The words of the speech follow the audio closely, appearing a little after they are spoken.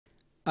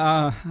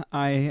Uh,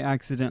 I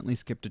accidentally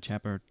skipped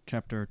a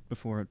chapter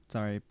before.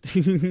 Sorry.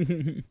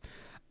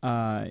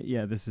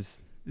 Yeah, this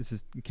is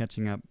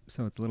catching up,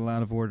 so it's a little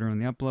out of order on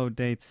the upload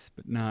dates,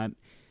 but not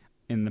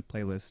in the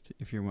playlist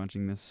if you're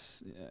watching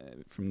this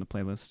from the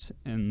playlist,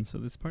 and so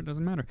this part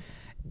doesn't matter.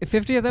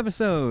 50th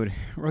episode,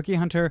 Rookie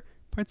Hunter,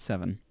 Part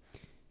 7.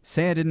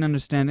 Say I didn't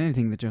understand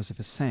anything that Joseph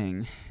is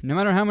saying. No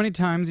matter how many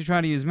times you try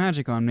to use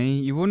magic on me,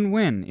 you wouldn't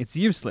win. It's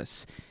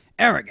useless.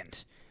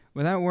 Arrogant.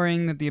 Without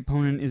worrying that the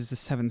opponent is the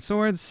Seven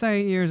Swords,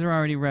 Say ears are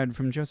already red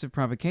from Joseph's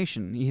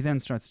provocation. He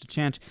then starts to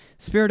chant,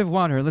 Spirit of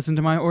Water, listen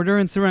to my order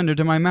and surrender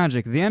to my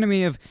magic. The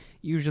enemy of...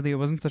 Usually it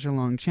wasn't such a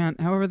long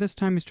chant, however this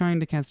time he's trying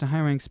to cast a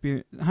high-rank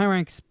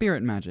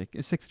spirit magic,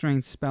 a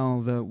 6th-rank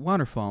spell, the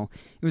Waterfall.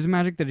 It was a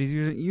magic that is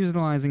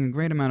utilizing a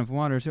great amount of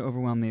water to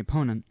overwhelm the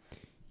opponent.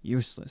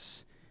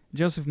 Useless.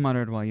 Joseph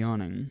muttered while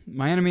yawning.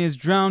 My enemy is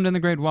drowned in the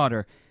great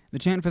water. The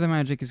chant for the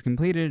magic is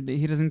completed.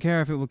 He doesn't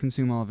care if it will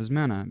consume all of his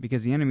mana,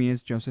 because the enemy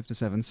is Joseph the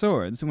Seven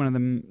Swords, one of the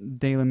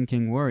Dalim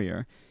King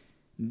warrior.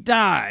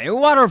 Die!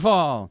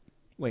 Waterfall!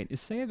 Wait, is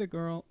Saya the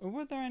girl? Or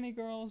were there any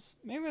girls?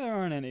 Maybe there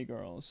aren't any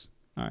girls.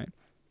 Alright.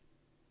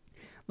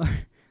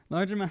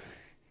 Large amount...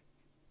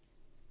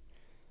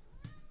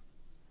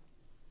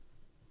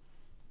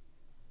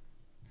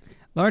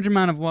 Large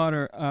amount of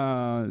water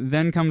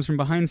then comes from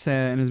behind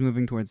Saya and is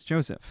moving towards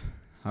Joseph.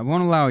 I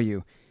won't allow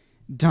you.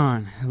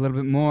 Darn, a little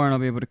bit more and I'll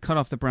be able to cut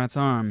off the brat's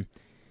arm.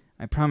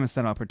 I promise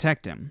that I'll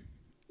protect him.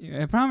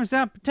 I promise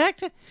I'll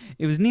protect him?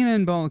 It was Nina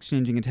and Bol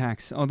exchanging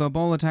attacks, although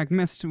Bol attack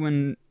missed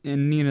when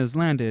Nina's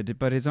landed,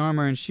 but his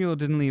armor and shield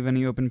didn't leave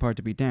any open part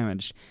to be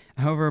damaged.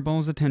 However,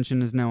 Bol's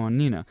attention is now on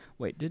Nina.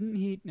 Wait, didn't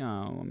he?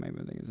 No,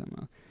 maybe I think it's something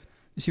else.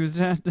 She was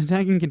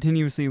attacking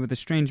continuously with a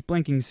strange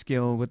blinking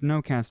skill with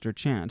no cast or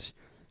chant.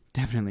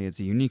 Definitely it's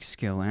a unique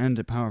skill and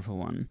a powerful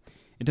one.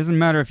 It doesn't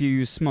matter if you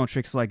use small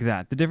tricks like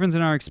that. The difference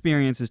in our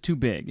experience is too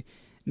big.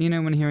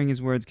 Nina, when hearing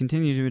his words,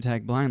 continued to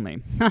attack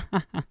blindly. Ha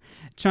ha ha!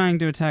 Trying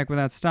to attack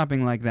without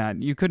stopping like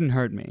that. You couldn't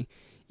hurt me.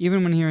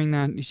 Even when hearing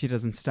that, she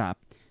doesn't stop.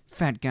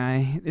 Fat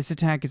guy, this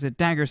attack is a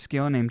dagger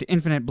skill named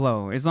Infinite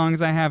Blow. As long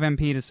as I have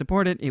MP to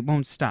support it, it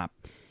won't stop.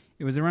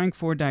 It was a rank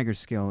 4 dagger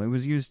skill. It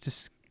was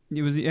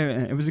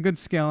a good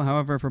skill,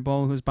 however, for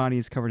Bol, whose body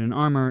is covered in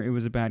armor, it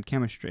was a bad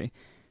chemistry.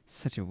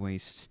 Such a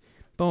waste.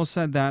 Bol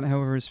said that,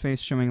 however, his face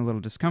showing a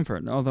little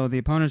discomfort. Although the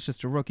opponent's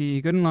just a rookie,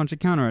 he couldn't launch a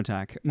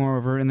counterattack.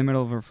 Moreover, in the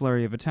middle of a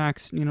flurry of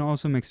attacks, Nina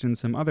also mixed in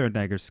some other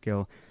dagger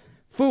skill.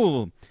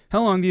 Fool!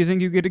 How long do you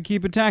think you get to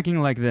keep attacking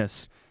like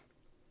this?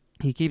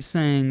 He keeps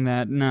saying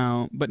that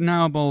now, but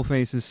now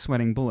Bolface is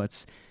sweating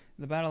bullets.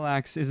 The battle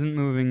axe isn't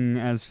moving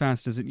as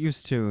fast as it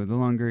used to, the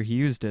longer he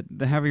used it,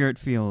 the heavier it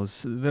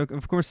feels.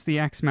 Of course, the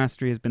axe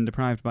mastery has been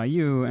deprived by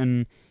you,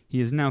 and he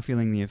is now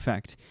feeling the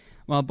effect.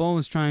 While Bol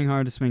was trying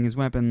hard to swing his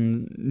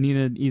weapon,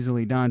 Nina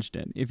easily dodged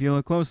it. If you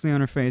look closely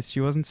on her face, she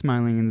wasn't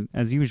smiling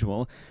as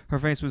usual. Her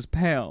face was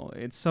pale.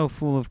 It's so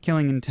full of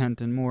killing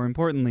intent and, more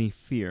importantly,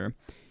 fear.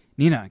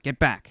 Nina, get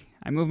back.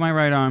 I move my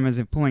right arm as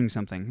if pulling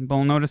something.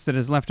 Bol noticed that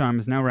his left arm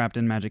is now wrapped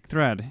in magic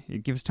thread.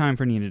 It gives time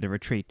for Nina to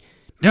retreat.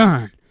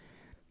 Darn!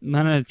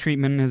 Lena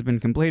treatment has been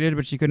completed,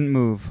 but she couldn't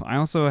move. I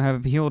also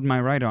have healed my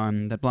right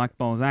arm that blocked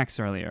Bol's axe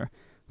earlier.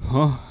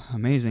 Oh,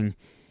 amazing.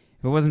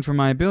 If it wasn't for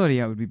my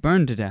ability, I would be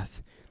burned to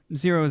death.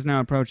 Zero is now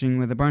approaching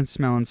with a burnt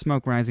smell and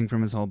smoke rising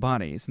from his whole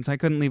body. Since I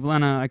couldn't leave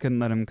Lena, I couldn't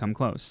let him come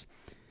close.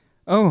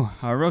 Oh,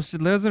 our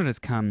roasted lizard has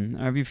come.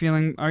 Are you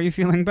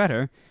feeling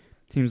better?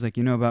 Seems like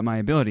you know about my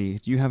ability.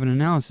 Do you have an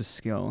analysis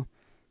skill?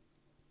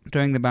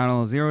 During the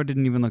battle, Zero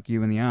didn't even look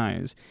you in the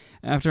eyes.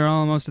 After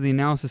all, most of the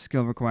analysis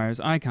skill requires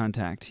eye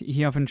contact.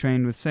 He often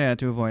trained with Saya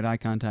to avoid eye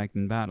contact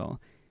in battle.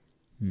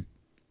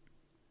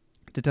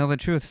 To tell the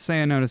truth,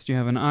 Saya noticed you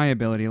have an eye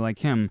ability like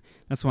him.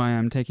 That's why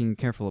I'm taking a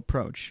careful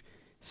approach.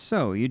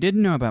 So, you did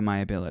know about my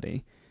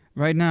ability.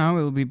 Right now,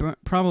 it will be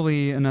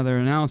probably another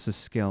analysis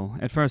skill.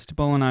 At first,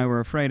 Bol and I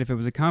were afraid if it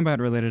was a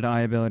combat-related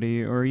eye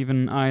ability, or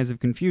even eyes of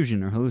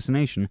confusion or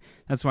hallucination.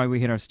 That's why we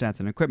hid our stats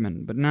and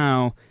equipment. But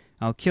now,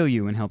 I'll kill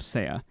you and help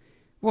Saya.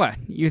 What?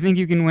 You think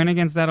you can win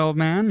against that old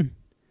man?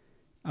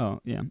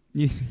 Oh, yeah.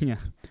 Yeah.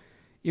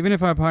 Even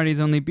if our party's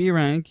only B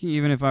rank,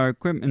 even if our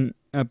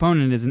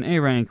opponent is an A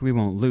rank, we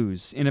won't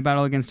lose. In a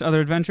battle against other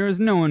adventurers,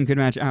 no one could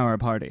match our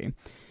party.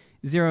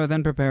 Zero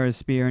then prepared his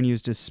spear and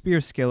used his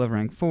spear skill of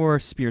rank 4,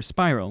 Spear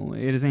Spiral.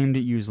 It is aimed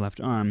at Yu's left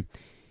arm.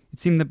 It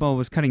seemed that Bol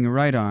was cutting your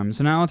right arm,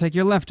 so now I'll take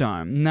your left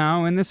arm.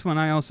 Now, in this one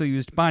I also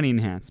used Body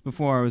Enhance.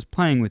 Before I was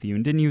playing with you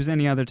and didn't use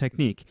any other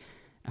technique.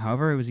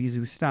 However, it was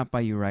easily stopped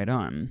by your right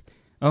arm.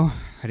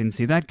 Oh, I didn't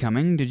see that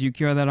coming. Did you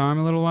cure that arm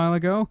a little while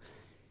ago?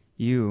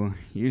 You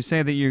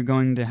say that you're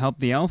going to help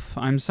the elf?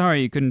 I'm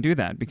sorry you couldn't do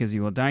that, because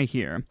you will die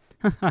here.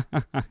 Ha ha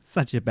ha ha,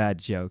 such a bad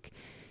joke.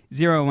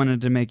 Zero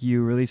wanted to make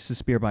you release the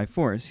spear by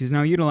force. He's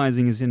now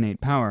utilizing his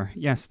innate power.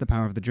 Yes, the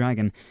power of the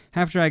dragon.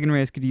 Half-dragon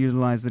race could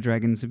utilize the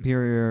dragon's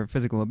superior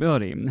physical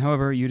ability.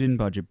 However, you didn't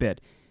budge a bit.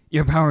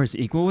 Your power is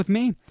equal with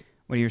me?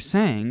 What you're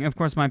saying? Of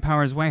course my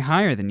power is way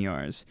higher than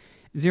yours.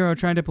 Zero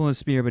tried to pull his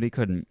spear, but he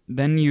couldn't.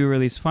 Then you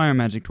released fire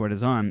magic toward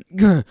his arm.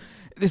 Gah!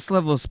 This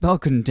level of spell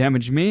couldn't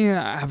damage me.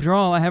 After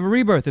all, I have a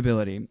rebirth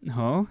ability.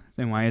 Oh?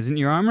 Then why isn't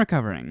your arm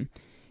recovering?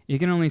 You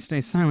can only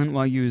stay silent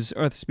while Yu's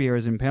earth spear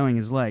is impaling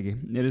his leg.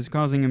 It is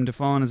causing him to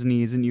fall on his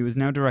knees, and Yu is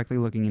now directly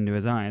looking into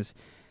his eyes.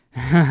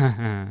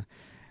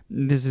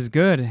 This is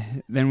good.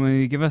 Then will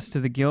you give us to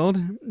the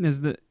guild?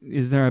 Is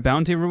there a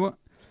bounty reward?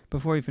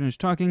 Before he finished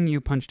talking, Yu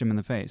punched him in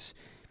the face.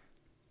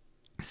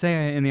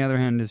 Seiya, on the other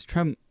hand, is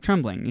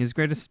trembling. His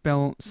greatest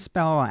spell,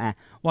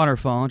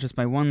 waterfall. Just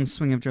by one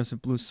swing of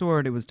Joseph's blue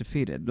sword, it was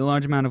defeated. The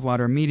large amount of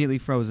water immediately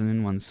frozen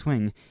in one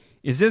swing.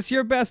 Is this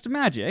your best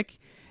magic?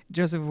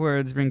 Joseph's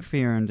words bring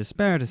fear and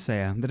despair to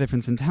Seiya. The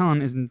difference in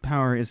talent and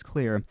power is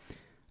clear.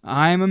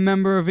 I'm a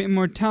member of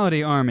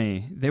Immortality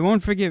Army. They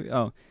won't forgive...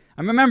 Oh,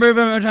 I'm a member of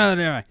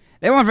Immortality Army.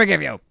 They won't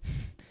forgive you.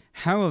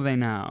 How will they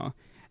now?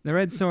 The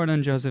red sword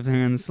on Joseph's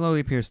hand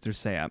slowly pierced through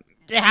Seiya.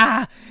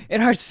 Ah! It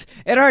hurts!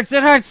 It hurts!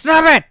 It hurts!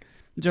 Stop it!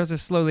 Joseph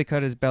slowly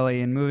cut his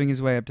belly and moving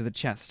his way up to the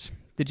chest.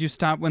 Did you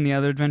stop when the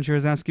other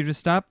adventurers asked you to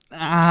stop?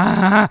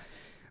 Ah!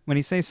 When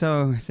he says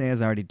so,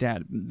 Seiya's already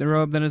dead. The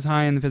robe that is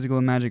high in the physical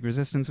and magic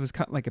resistance was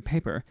cut like a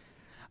paper.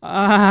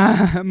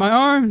 Ah! My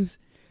arms!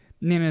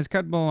 Nina's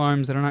cuttable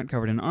arms that are not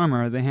covered in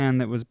armor, the hand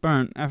that was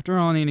burnt. After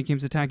all, Nina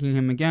keeps attacking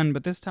him again,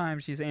 but this time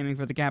she's aiming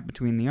for the gap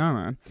between the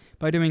armor.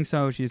 By doing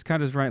so, she's cut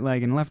his right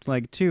leg and left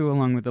leg too,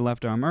 along with the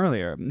left arm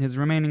earlier. His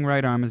remaining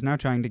right arm is now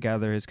trying to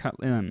gather his cut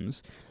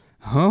limbs.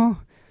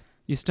 Oh?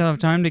 You still have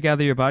time to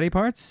gather your body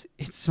parts?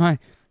 It's my...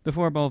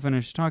 Before Bull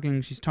finished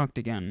talking, she's talked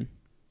again.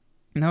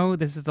 No,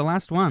 this is the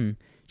last one.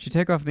 She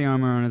took off the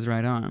armor on his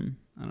right arm.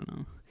 I don't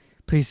know.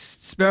 Please,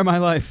 spare my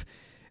life.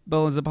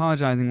 Bull was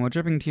apologizing while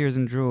dripping tears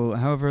and drool.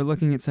 However,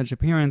 looking at such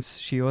appearance,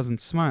 she wasn't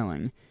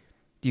smiling.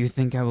 Do you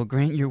think I will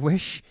grant your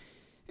wish?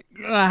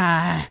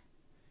 Ah!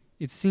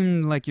 It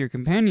seemed like your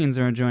companions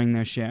are enjoying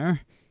their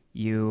share.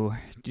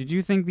 Did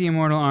you think the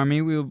immortal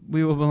army we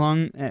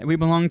belong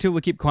to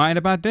will keep quiet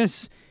about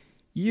this?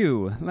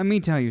 Let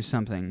me tell you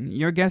something.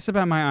 Your guess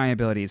about my eye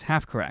ability is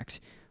half correct.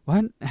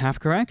 What?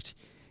 Half correct?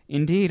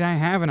 Indeed, I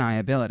have an eye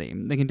ability.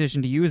 The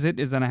condition to use it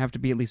is that I have to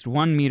be at least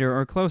 1 meter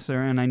or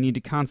closer, and I need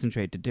to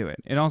concentrate to do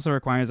it. It also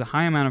requires a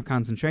high amount of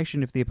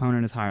concentration if the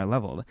opponent is higher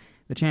leveled.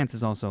 The chance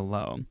is also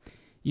low.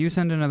 Yu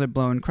sent another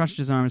blow and crushed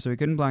his arm so he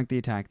couldn't block the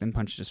attack, then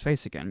punched his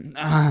face again.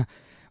 Ah!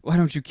 Why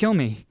don't you kill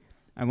me?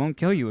 I won't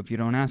kill you if you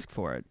don't ask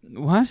for it.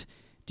 What?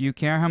 Do you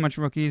care how much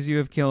rookies you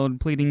have killed,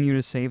 pleading you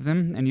to save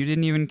them? And you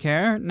didn't even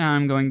care? Now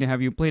I'm going to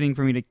have you pleading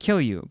for me to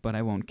kill you, but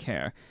I won't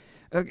care.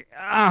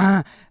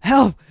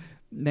 Help!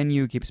 Then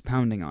Yu keeps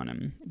pounding on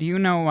him. Do you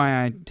know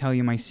why I tell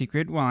you my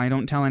secret while I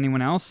don't tell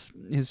anyone else?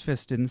 His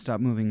fist didn't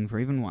stop moving for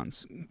even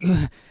once.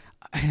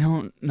 I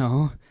don't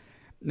know.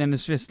 Then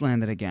his fist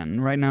landed again.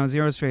 Right now,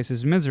 Zero's face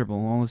is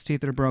miserable. All his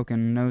teeth are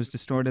broken, nose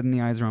distorted, and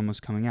the eyes are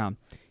almost coming out.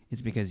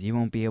 It's because you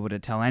won't be able to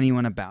tell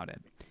anyone about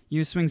it.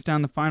 Yu swings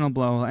down the final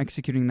blow while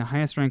executing the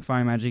highest rank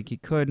fire magic he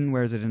could and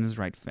wears it in his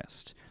right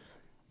fist.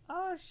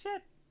 Oh,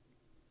 shit.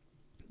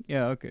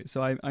 Yeah, okay,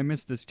 so I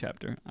missed this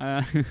chapter.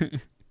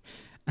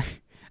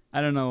 I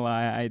don't know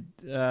why. I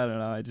don't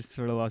know. I just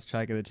sort of lost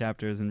track of the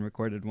chapters and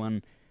recorded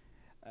one,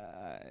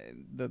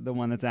 the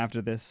one that's after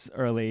this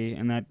early,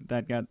 and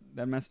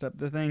that messed up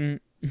the thing.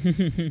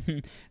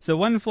 So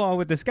one flaw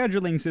with the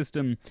scheduling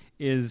system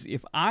is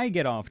if I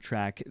get off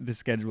track, the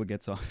schedule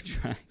gets off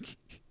track.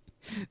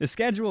 The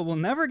schedule will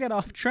never get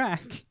off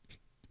track,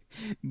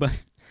 but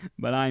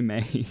I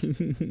may.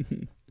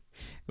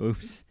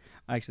 Oops.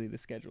 Actually, the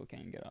schedule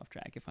can get off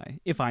track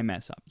if I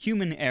mess up.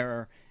 Human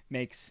error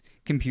makes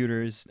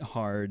computers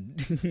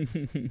hard.